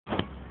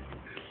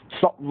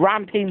Stop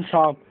ramping,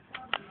 Tom.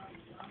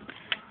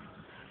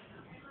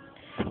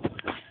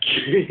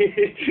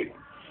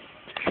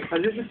 I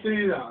just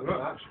see that. I'm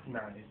not that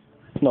nice.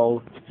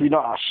 No, you're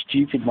not that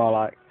stupid, more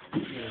like.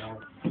 Yeah.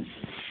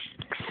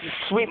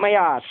 Sweep my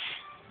yard.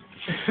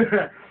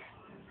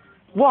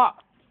 What?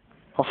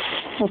 For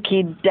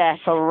fucking death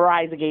or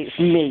rise against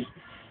me.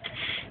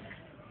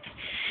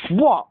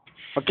 What?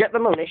 I'll get the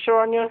militia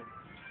on you.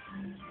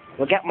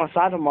 We'll get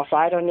Mossad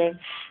on you.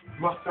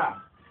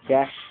 Mossad?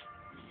 Yeah.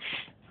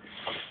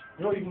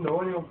 You don't even know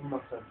anyone from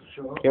Mossad, for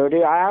sure. You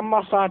do, I am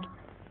Mossad.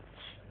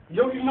 You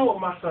don't even know what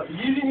Mossad.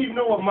 You didn't even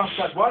know what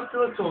Mossad was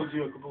till I told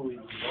you a couple of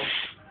weeks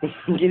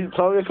ago. You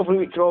told me a couple of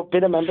weeks ago,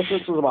 been a member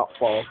since I was about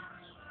 4.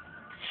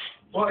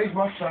 What is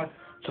Mossad?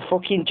 It's a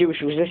fucking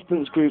Jewish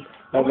resistance group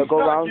where they go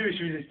around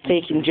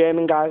taking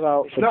German guys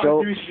out for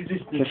jokes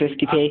for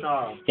 50p.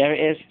 Yeah, it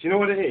is. Do you know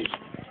what it is?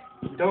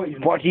 You don't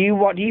even know. What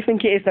do you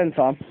think it is then,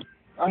 Tom?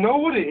 I know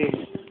what it is.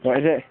 What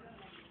is it?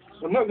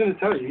 I'm not going to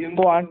tell you.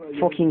 Go on,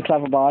 fucking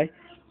clever boy.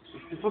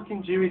 It's the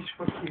fucking Jewish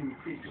fucking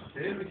secret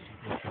service.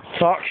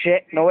 Talk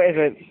shit. No, it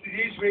isn't. It's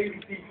the Israeli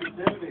secret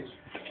service.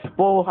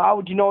 Well, how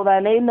would you know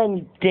their name then,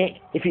 you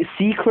dick? If it's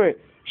secret,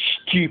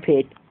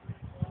 stupid.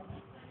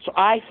 So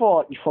I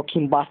thought you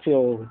fucking batty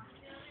hole.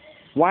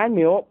 Wind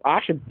me up, I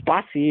should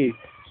batter you.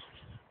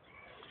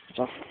 It's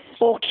a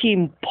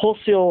fucking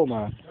pussy hole,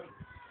 man.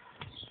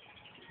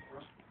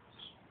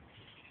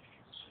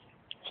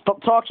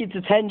 Stop talking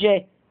to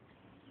 10J.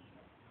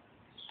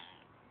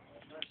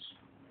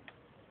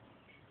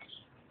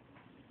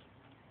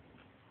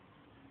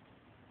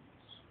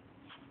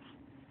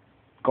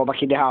 Go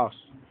back in the house.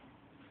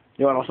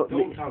 You want to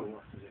Don't tell me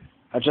what to do.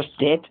 I just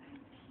did.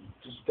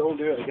 Just don't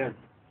do it again.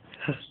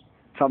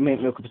 Can't make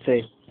me a cup of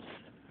tea.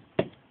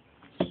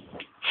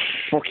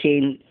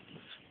 Fucking.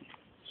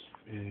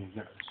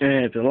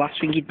 The last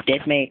thing you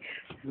did, mate.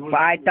 But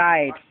I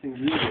died.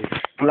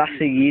 The last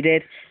thing you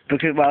did.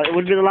 Because, well, it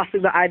would be the last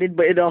thing that I did,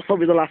 but it'd also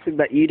be the last thing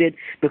that you did.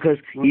 Because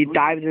you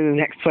died in the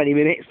next 20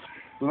 minutes.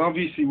 Well,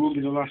 obviously it won't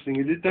be the last thing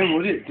you did then,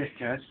 would it,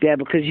 dickhead? Yeah,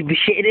 because you'd be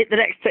shitting it the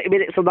next 20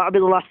 minutes, so that'll be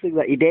the last thing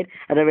that you did.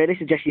 And I really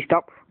suggest you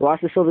stop. Why is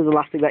this still be the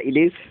last thing that you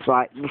do?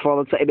 Right,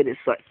 before the 20 minutes.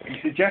 Like, You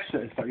suggest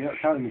that I stop. You're not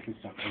telling me to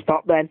stop.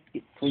 Stop then.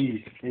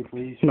 Please, say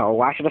please. No,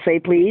 why should I say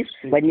please?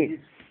 Say When please.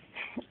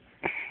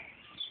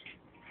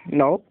 you...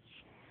 No.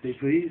 Say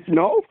please.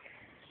 No.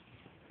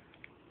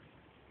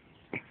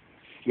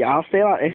 Yeah, I'll stay like this.